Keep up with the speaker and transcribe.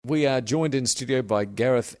We are joined in studio by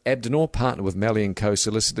Gareth Abdenor, partner with Malley & Co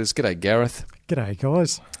Solicitors. G'day, Gareth. G'day,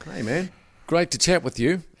 guys. Hey, man. Great to chat with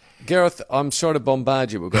you. Gareth, I'm sorry to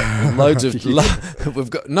bombard you. We've got loads of... we've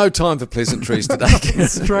got no time for pleasantries today.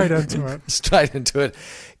 Straight into it. Straight into it.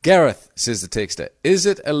 Gareth, says the texter, is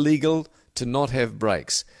it illegal to not have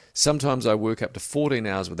breaks? Sometimes I work up to 14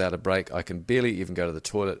 hours without a break. I can barely even go to the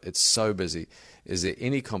toilet. It's so busy. Is there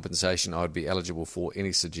any compensation I would be eligible for?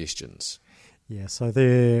 Any suggestions? Yeah, so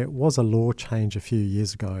there was a law change a few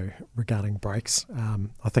years ago regarding breaks.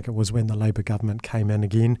 I think it was when the Labour government came in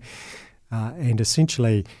again. And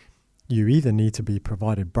essentially, you either need to be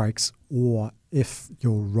provided breaks, or if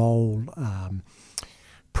your role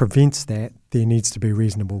prevents that, there needs to be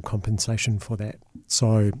reasonable compensation for that.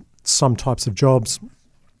 So some types of jobs,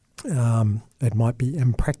 it might be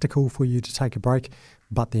impractical for you to take a break,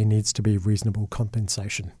 but there needs to be reasonable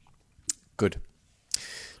compensation. Good.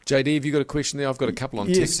 JD, have you got a question there? I've got a couple on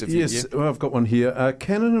text. Yes, well, I've got one here.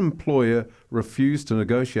 Can an employer refuse to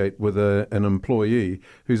negotiate with an employee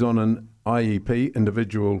who's on an IEP,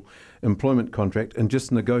 individual employment contract, and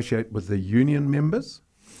just negotiate with the union members?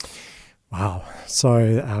 Wow.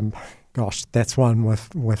 So, gosh, that's one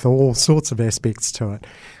with all sorts of aspects to it.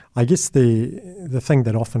 I guess the thing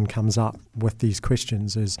that often comes up with these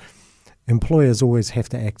questions is employers always have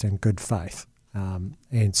to act in good faith.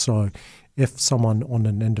 And so if someone on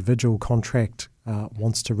an individual contract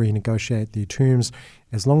wants to renegotiate their terms,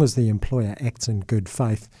 as long as the employer acts in good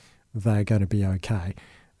faith, they're going to be okay.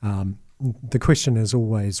 The question is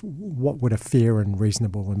always, what would a fair and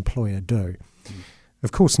reasonable employer do?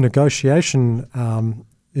 Of course, negotiation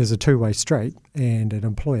is a two-way street, and an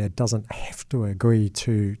employer doesn't have to agree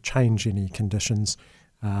to change any conditions.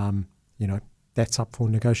 That's up for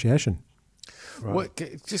negotiation. Right.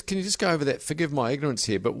 Can you just go over that? Forgive my ignorance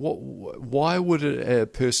here, but why would a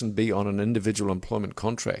person be on an individual employment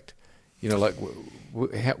contract?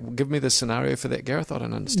 Give me the scenario for that, Gareth. I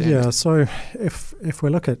don't understand. Yeah, so if we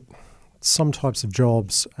look at some types of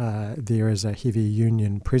jobs, there is a heavy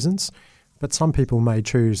union presence, but some people may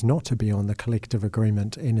choose not to be on the collective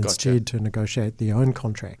agreement and instead to negotiate their own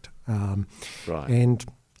contract. Right. And,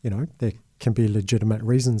 there can be legitimate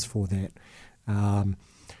reasons for that.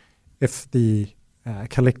 If the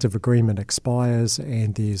collective agreement expires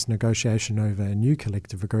and there's negotiation over a new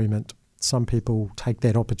collective agreement, some people take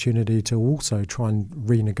that opportunity to also try and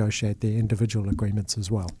renegotiate their individual agreements as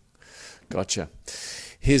well. Gotcha.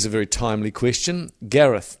 Here's a very timely question.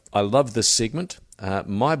 Gareth, I love this segment.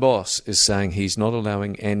 My boss is saying he's not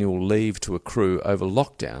allowing annual leave to accrue over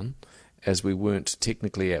lockdown as we weren't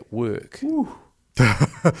technically at work.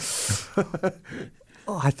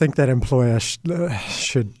 I think that employer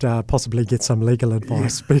should possibly get some legal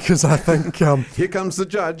advice because I think... Here comes the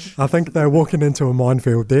judge. I think they're walking into a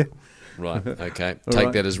minefield there. Right, okay.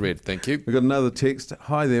 Take that as read. Thank you. We've got another text.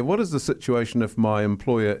 Hi there. What is the situation if my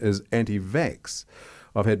employer is anti-vax?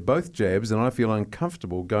 I've had both jabs and I feel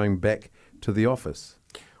uncomfortable going back to the office.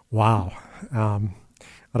 Wow. I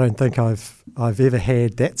don't think I've ever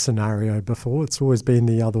had that scenario before. It's always been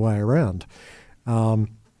the other way around.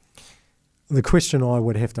 The question I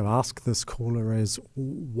would have to ask this caller is,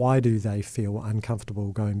 why do they feel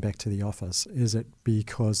uncomfortable going back to the office? Is it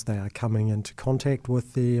because they are coming into contact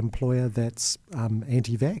with the employer that's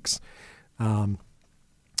anti-vax? An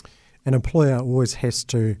employer always has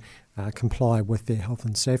to comply with their health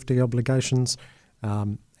and safety obligations,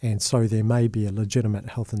 and so there may be a legitimate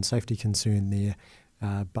health and safety concern there,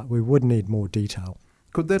 but we would need more detail.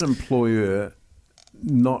 Could that employer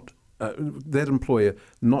not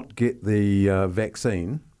get the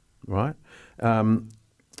vaccine, right?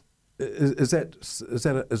 Is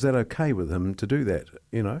that okay with him to do that?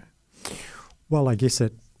 Well, I guess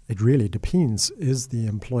it really depends. Is the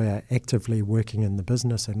employer actively working in the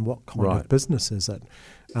business, and what kind of business is it?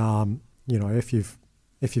 If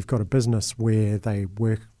you've got a business where they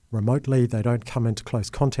work remotely, they don't come into close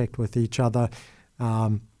contact with each other.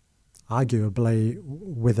 Arguably,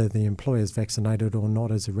 whether the employer is vaccinated or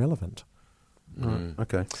not is irrelevant.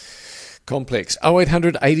 Okay. Complex.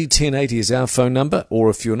 0800 80 10 80 is our phone number, or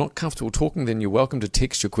if you're not comfortable talking, then you're welcome to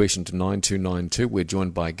text your question to 9292. We're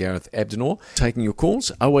joined by Gareth Abdenor, taking your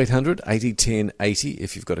calls. 0800 80 10 80.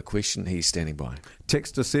 If you've got a question, he's standing by.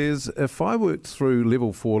 Texter says, if I worked through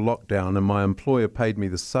level 4 lockdown and my employer paid me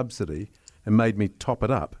the subsidy and made me top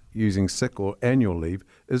it up using sick or annual leave,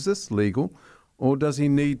 is this legal? Or does he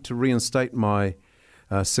need to reinstate my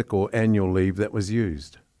sick or annual leave that was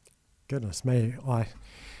used? Goodness me, I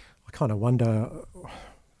kind of wonder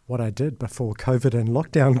what I did before COVID and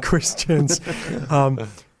lockdown questions.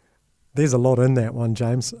 There's a lot in that one,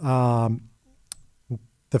 James.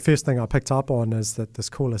 the first thing I picked up on is that this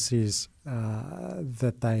caller says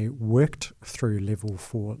that they worked through level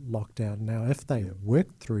 4 lockdown. Now, if they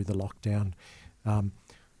worked through the lockdown, I'm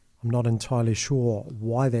not entirely sure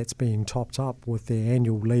why that's being topped up with their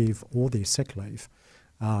annual leave or their sick leave.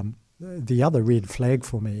 The other red flag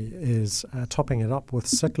for me is topping it up with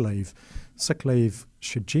sick leave. Sick leave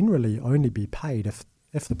should generally only be paid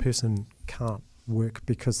if the person can't work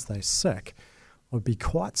because they're sick. I'd be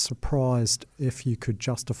quite surprised if you could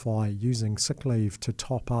justify using sick leave to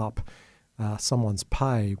top up someone's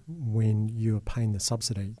pay when you are paying the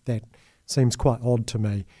subsidy. That seems quite odd to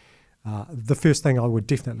me. The first thing I would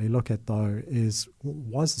definitely look at, though, is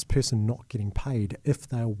why is this person not getting paid if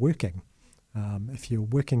they're working? If you're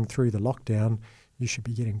working through the lockdown, you should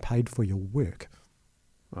be getting paid for your work.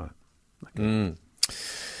 Right. Okay.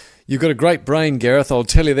 You've got a great brain, Gareth. I'll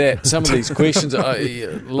tell you that. Some of these questions are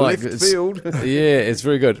like Left field. Yeah, it's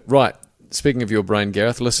very good. Right. Speaking of your brain,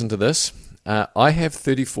 Gareth, listen to this. I have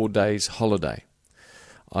 34 days holiday.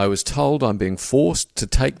 I was told I'm being forced to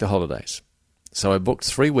take the holidays. So I booked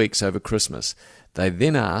 3 weeks over Christmas. They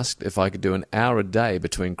then asked if I could do an hour a day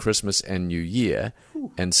between Christmas and New Year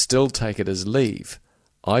and still take it as leave.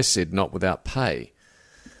 I said not without pay.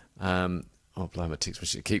 I'll play my text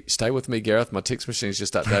machine. Stay with me, Gareth. My text machine is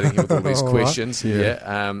just updating here with all these questions. Right.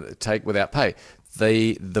 Yeah. Take without pay.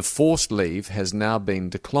 The forced leave has now been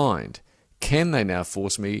declined. Can they now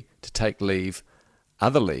force me to take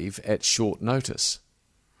other leave at short notice?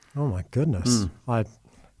 Oh my goodness.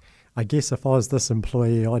 I guess if I was this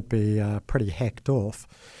employee, I'd be pretty hacked off.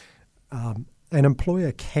 An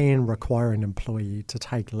employer can require an employee to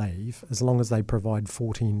take leave as long as they provide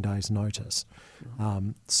 14 days notice.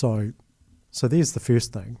 So there's the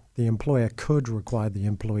first thing. The employer could require the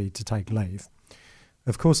employee to take leave.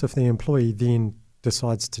 Of course, if the employee then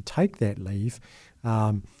decides to take that leave,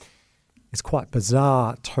 it's quite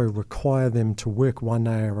bizarre to require them to work 1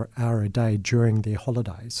 hour a day during their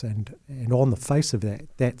holidays. And on the face of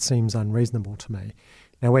that seems unreasonable to me.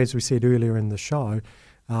 Now, as we said earlier in the show,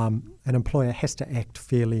 an employer has to act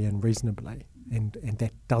fairly and reasonably, and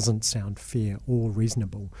that doesn't sound fair or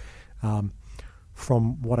reasonable.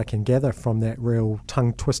 From what I can gather from that real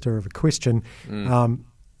tongue twister of a question,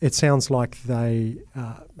 it sounds like they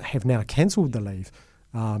have now cancelled the leave,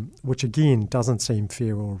 which again doesn't seem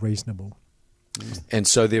fair or reasonable. And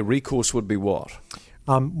so their recourse would be what?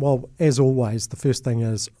 Well, as always, the first thing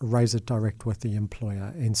is raise it direct with the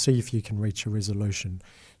employer and see if you can reach a resolution.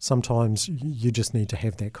 Sometimes you just need to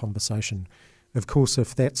have that conversation. Of course,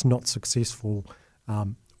 if that's not successful,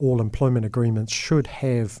 all employment agreements should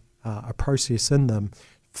have a process in them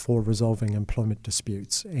for resolving employment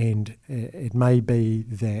disputes, and it may be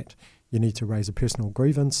that you need to raise a personal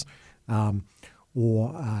grievance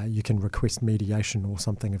or you can request mediation or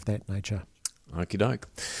something of that nature. Okie doke.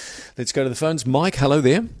 Let's go to the phones. Mike, hello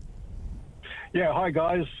there. Yeah, hi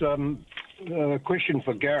guys. Question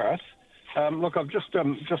for Gareth. Look, I've just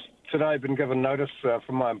today been given notice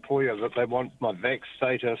from my employer that they want my vax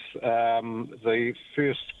status, the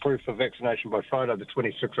first proof of vaccination by Friday the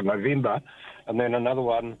 26th of November, and then another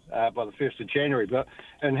one by the 1st of January. But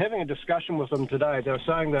in having a discussion with them today, they were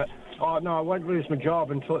saying that, oh no, I won't lose my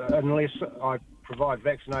job unless I provide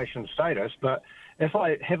vaccination status, but if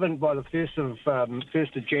I haven't by the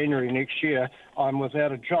 1st of January next year, I'm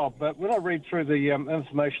without a job. But when I read through the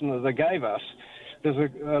information that they gave us,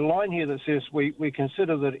 there's a line here that says we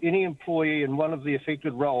consider that any employee in one of the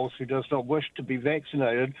affected roles who does not wish to be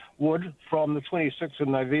vaccinated would, from the 26th of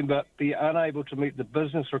November, be unable to meet the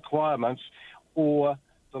business requirements or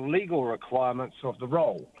the legal requirements of the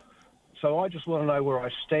role. So I just want to know where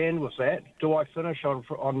I stand with that. Do I finish on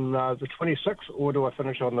the 26th or do I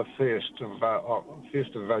finish on the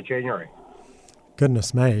 1st of January?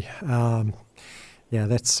 Goodness me. Yeah,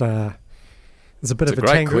 that's... It's a bit of a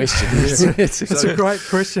great tangle. Question. It's a great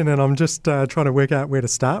question, and I'm just trying to work out where to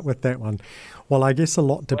start with that one. Well, I guess a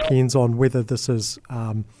lot depends on whether this is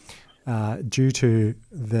due to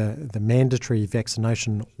the mandatory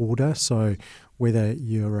vaccination order, so whether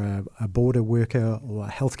you're a border worker or a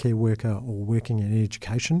healthcare worker or working in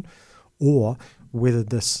education, or whether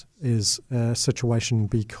this is a situation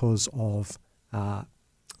because of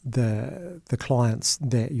the clients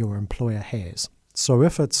that your employer has. So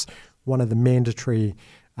if it's one of the mandatory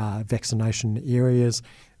vaccination areas,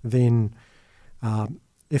 then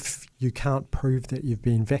if you can't prove that you've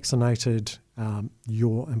been vaccinated,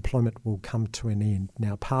 your employment will come to an end.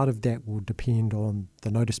 Now, part of that will depend on the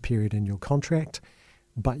notice period in your contract,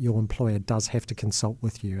 but your employer does have to consult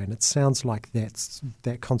with you, and it sounds like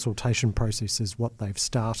that consultation process is what they've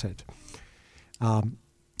started.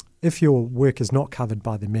 if your work is not covered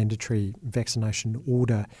by the mandatory vaccination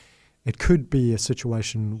order, it could be a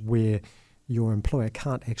situation where your employer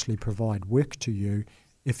can't actually provide work to you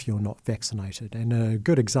if you're not vaccinated. And a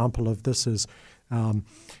good example of this is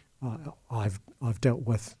I've dealt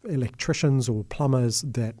with electricians or plumbers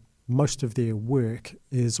that most of their work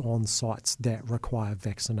is on sites that require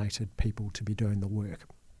vaccinated people to be doing the work.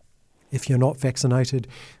 If you're not vaccinated,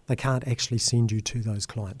 they can't actually send you to those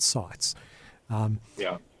client sites. And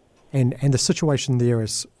the situation there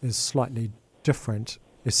is slightly different.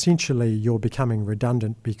 Essentially, you're becoming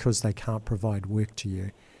redundant because they can't provide work to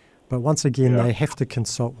you. But once again, they have to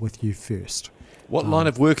consult with you first. What line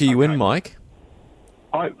of work are you in, Mike?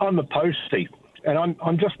 I'm a postie, and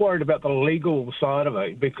I'm just worried about the legal side of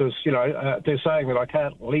it because, they're saying that I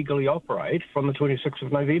can't legally operate from the 26th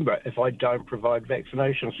of November if I don't provide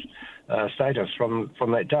vaccination status from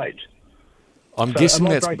that date. I'm guessing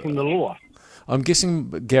am I that's breaking the law? I'm guessing,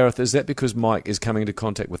 Gareth, is that because Mike is coming into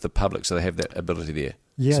contact with the public, so they have that ability there?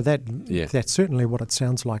 Yeah, that's certainly what it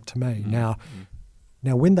sounds like to me. Now,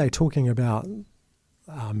 when they're talking about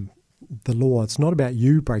the law, it's not about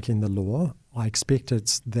you breaking the law. I expect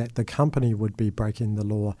it's that the company would be breaking the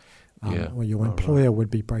law, or your employer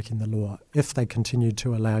would be breaking the law if they continued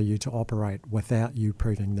to allow you to operate without you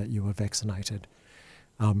proving that you were vaccinated.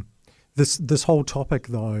 This whole topic,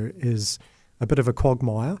 though, is a bit of a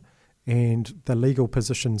quagmire, and the legal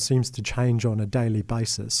position seems to change on a daily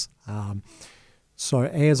basis. So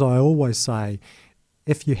as I always say,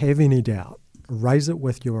 if you have any doubt, raise it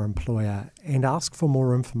with your employer and ask for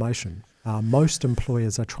more information. Most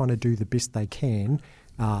employers are trying to do the best they can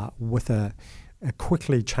with a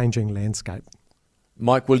quickly changing landscape.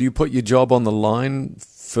 Mike, will you put your job on the line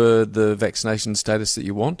for the vaccination status that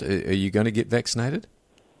you want? Are you going to get vaccinated?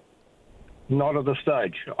 Not at this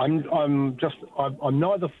stage. I'm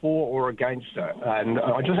neither for or against it, and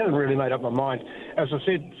I just haven't really made up my mind. As I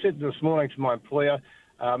said this morning to my employer,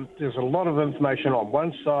 there's a lot of information on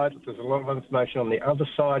one side, there's a lot of information on the other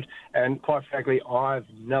side, and quite frankly, I've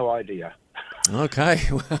no idea. Okay,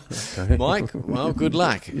 well, Mike, well, good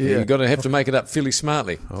luck. You're going to have to make it up fairly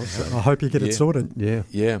smartly. I hope you get it sorted. Yeah.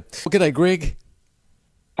 Well, g'day, Greg.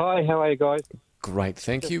 Hi, how are you guys? Great,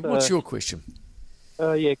 thank you. What's your question?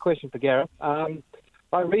 Question for Gareth.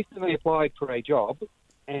 I recently applied for a job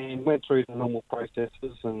and went through the normal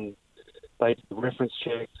processes, and they did the reference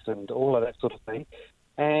checks and all of that sort of thing.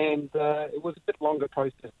 And it was a bit longer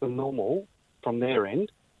process than normal from their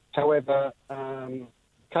end. However,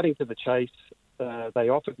 cutting to the chase, they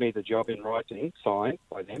offered me the job in writing, signed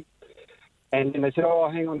by them. And then they said,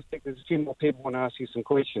 hang on a sec, there's a few more people want to ask you some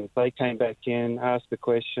questions. They came back in, asked the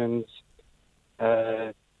questions.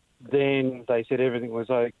 Then they said everything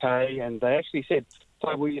was okay. And they actually said,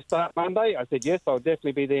 so will you start Monday? I said, yes, I'll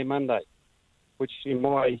definitely be there Monday, which in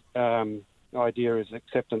my idea is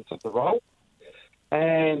acceptance of the role.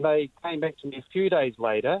 And they came back to me a few days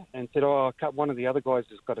later and said, one of the other guys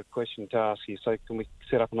has got a question to ask you, so can we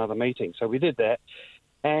set up another meeting? So we did that.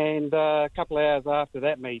 And a couple of hours after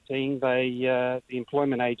that meeting, the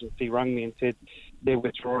employment agency rang me and said they're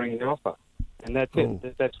withdrawing the offer. And that's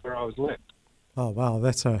it. That's where I was left. Oh, wow,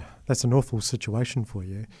 that's an awful situation for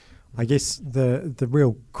you. I guess the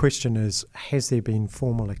real question is, has there been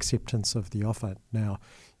formal acceptance of the offer? Now,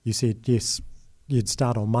 you said, yes, you'd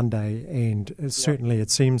start on Monday, and certainly it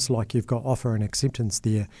seems like you've got offer and acceptance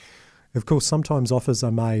there. Of course, sometimes offers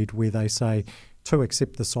are made where they say, to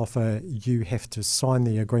accept this offer, you have to sign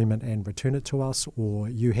the agreement and return it to us, or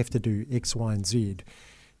you have to do X, Y, and Z.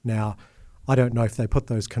 Now, I don't know if they put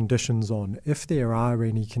those conditions on. If there are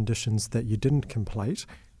any conditions that you didn't complete,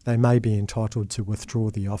 they may be entitled to withdraw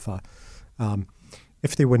the offer.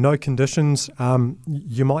 If there were no conditions,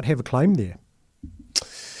 you might have a claim there.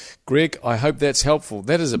 Greg, I hope that's helpful.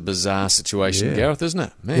 That is a bizarre situation, Gareth, isn't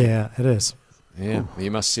it? Man. Yeah, it is. Yeah,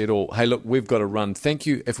 you must see it all. Hey, look, we've got to run. Thank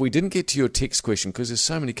you. If we didn't get to your text question, because there's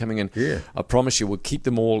so many coming in, I promise you we'll keep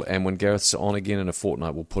them all, and when Gareth's on again in a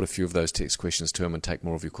fortnight, we'll put a few of those text questions to him and take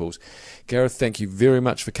more of your calls. Gareth, thank you very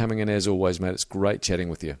much for coming in as always, mate. It's great chatting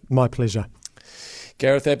with you. My pleasure.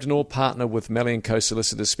 Gareth Abdenor, partner with Malley & Co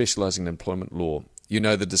Solicitors, specialising in employment law. You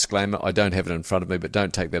know the disclaimer. I don't have it in front of me, but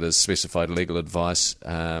don't take that as specified legal advice.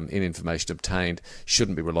 Any information obtained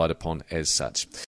shouldn't be relied upon as such.